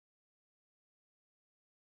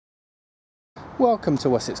Welcome to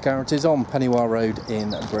Wessex Garages on Pennywell Road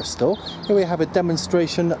in Bristol. Here we have a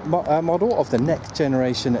demonstration model of the next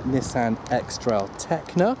generation Nissan X-Trail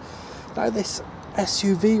Tekna. Now this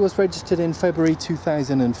SUV was registered in February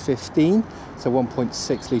 2015. It's a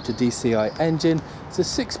 1.6 litre DCI engine. It's a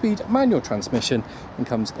 6-speed manual transmission and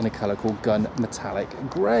comes in a colour called gun metallic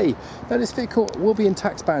grey. Now this vehicle will be in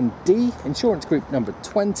tax band D, insurance group number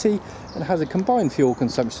 20, and has a combined fuel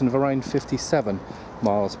consumption of around 57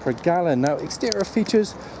 miles per gallon. Now exterior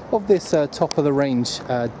features of this top of the range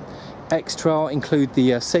X-Trail include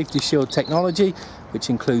the safety shield technology, which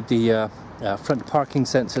include the front parking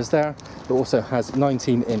sensors there. It also has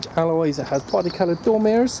 19-inch alloys. It has body coloured door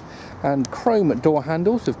mirrors and chrome door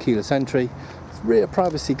handles with keyless entry, rear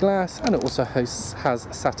privacy glass, and it also has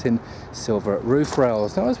satin silver roof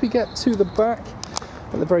rails. Now as we get to the back,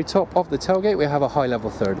 at the very top of the tailgate we have a high level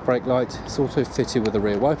third brake light. It's also fitted with a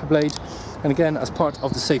rear wiper blade, and again, as part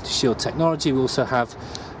of the safety shield technology, we also have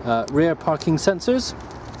rear parking sensors.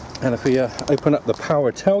 And if we open up the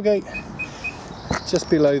power tailgate, just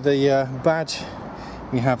below the badge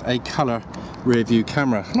we have a colour rear view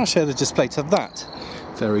camera, and I'll show the display to that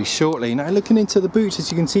very shortly. Now looking into the boot,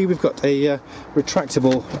 as you can see, we've got a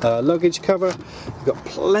retractable luggage cover. We've got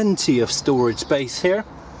plenty of storage space here.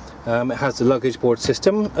 It has the luggage board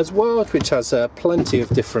system as well, which has plenty of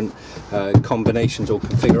different combinations or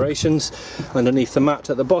configurations. Underneath the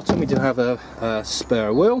mat at the bottom we do have a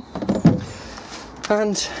spare wheel,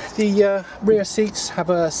 and the rear seats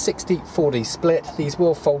have a 60-40 split. These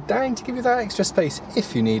will fold down to give you that extra space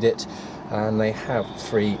if you need it, and they have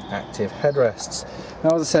 3 active headrests.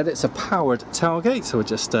 Now as I said, it's a powered tailgate, so we'll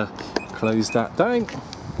just close that down.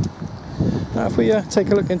 Now if we take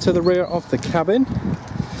a look into the rear of the cabin,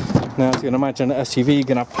 now as you can imagine, an SUV, you're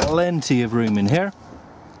going to have plenty of room in here.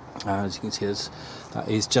 As you can see, that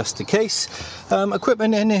is just the case.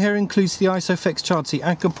 Equipment in here includes the ISOFIX child seat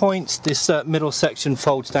anchor points. This middle section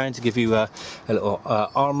folds down to give you a little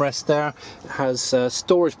armrest there. It has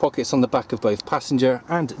storage pockets on the back of both passenger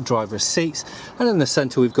and driver seats, and in the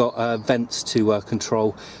centre we've got vents to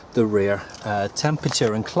control the rear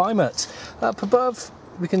temperature and climate. Up above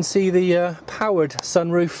we can see the powered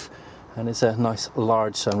sunroof, and it's a nice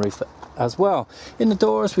large sunroof as well. In the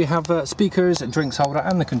doors we have speakers, a drinks holder,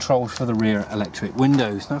 and the controls for the rear electric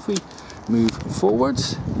windows. Now if we move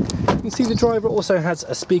forwards, you can see the driver also has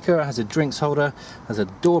a speaker, has a drinks holder, has a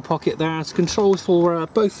door pocket there, has controls for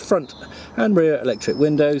both front and rear electric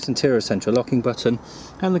windows, interior central locking button,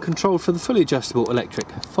 and the control for the fully adjustable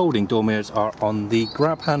electric folding door mirrors are on the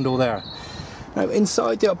grab handle there. Now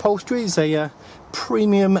inside, the upholstery is a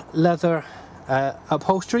premium leather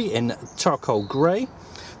upholstery in charcoal grey.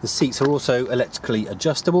 The seats are also electrically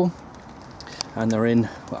adjustable, and they're in,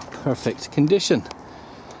 well, perfect condition.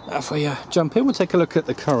 Now if we jump in, we'll take a look at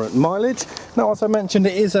the current mileage. Now as I mentioned,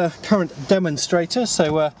 it is a current demonstrator,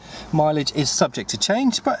 so mileage is subject to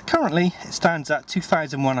change, but currently it stands at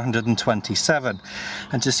 2,127.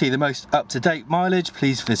 And to see the most up-to-date mileage,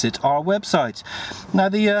 please visit our website. Now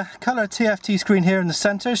the colour TFT screen here in the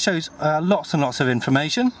centre shows lots and lots of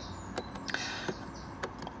information.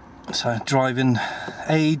 So driving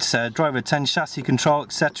aids, driver attend, chassis control,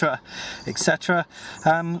 etc, etc.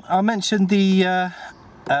 I mentioned the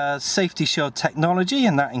safety shield technology,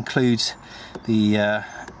 and that includes the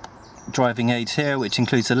driving aids here, which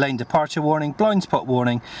includes the lane departure warning, blind spot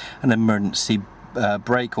warning, and emergency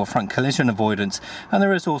brake or front collision avoidance. And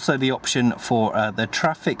there is also the option for the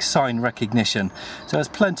traffic sign recognition. So there's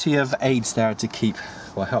plenty of aids there to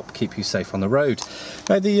help keep you safe on the road.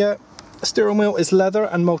 Now the steering wheel is leather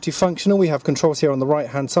and multifunctional. We have controls here on the right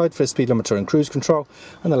hand side for speed limiter and cruise control,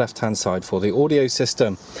 and the left hand side for the audio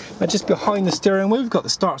system. Now just behind the steering wheel we've got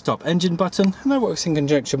the start stop engine button, and that works in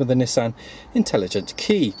conjunction with the Nissan intelligent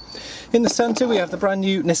key. In the centre we have the brand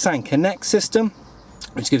new Nissan Connect system,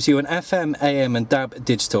 which gives you an FM, AM and DAB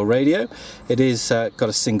digital radio. It is got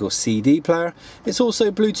a single CD player. It's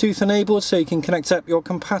also Bluetooth enabled, so you can connect up your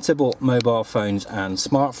compatible mobile phones and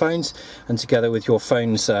smartphones, and together with your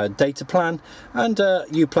phone's data plan and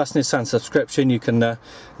U+ Nissan subscription, you can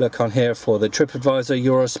look on here for the TripAdvisor,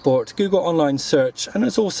 Eurosport, Google Online Search, and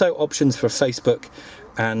there's also options for Facebook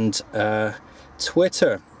and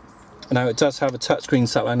Twitter. Now it does have a touchscreen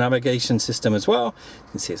satellite navigation system as well.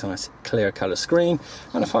 You can see it's a nice clear colour screen,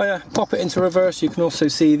 and if I pop it into reverse, you can also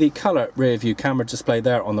see the colour rear view camera display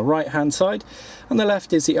there on the right hand side. On the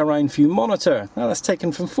left is the around view monitor. Now that's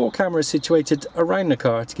taken from 4 cameras situated around the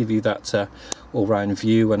car to give you that all round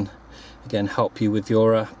view, and again help you with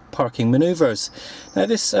your parking manoeuvres. Now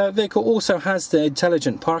this vehicle also has the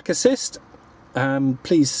intelligent park assist,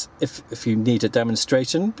 please, if you need a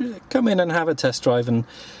demonstration, come in and have a test drive, and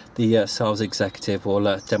the sales executive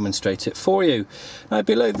will demonstrate it for you. Now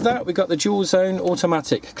below that we've got the dual zone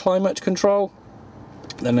automatic climate control.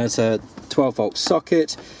 Then there's a 12-volt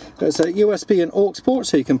socket. There's a USB and aux port,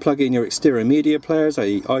 so you can plug in your exterior media players,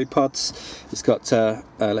 i.e. iPods. It's got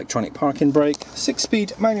electronic parking brake,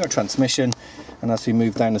 6-speed manual transmission, and as we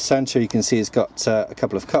move down the centre you can see it's got a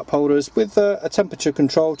couple of cup holders with a temperature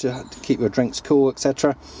control to keep your drinks cool,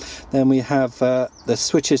 etc. Then we have the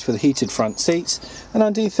switches for the heated front seats, and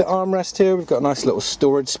underneath the armrest here we've got a nice little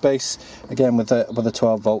storage space, again with a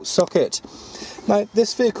 12-volt socket. Now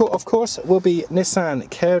this vehicle of course will be Nissan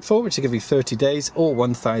cared for, which will give you 30 days or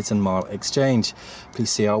 1,000 mile exchange. Please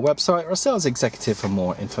see our website or sales executive for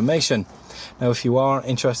more information. Now if you are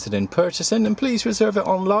interested in purchasing, then please reserve it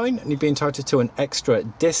online and you'll be entitled to an extra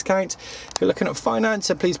discount. If you're looking at finance,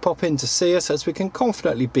 then please pop in to see us, as we can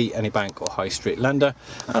confidently beat any bank or high street lender.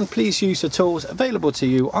 And please use the tools available to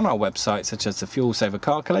you on our website, such as the fuel saver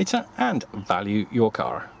calculator and value your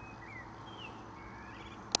car.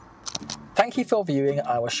 Thank you for viewing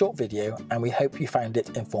our short video, and we hope you found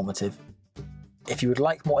it informative. If you would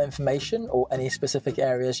like more information or any specific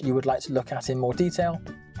areas you would like to look at in more detail,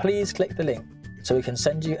 please click the link so we can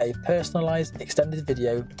send you a personalised extended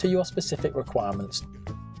video to your specific requirements.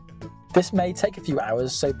 This may take a few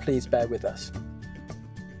hours, so please bear with us.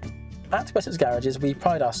 At Wessex Garages we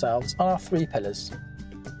pride ourselves on our 3 pillars: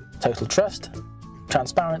 total trust,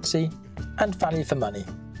 transparency and value for money.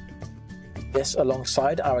 This,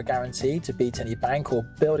 alongside our guarantee to beat any bank or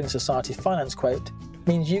building society finance quote,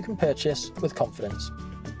 means you can purchase with confidence.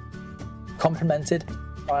 Complemented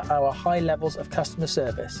by our high levels of customer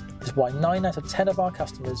service is why 9 out of 10 of our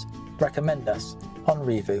customers recommend us on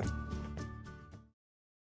Review.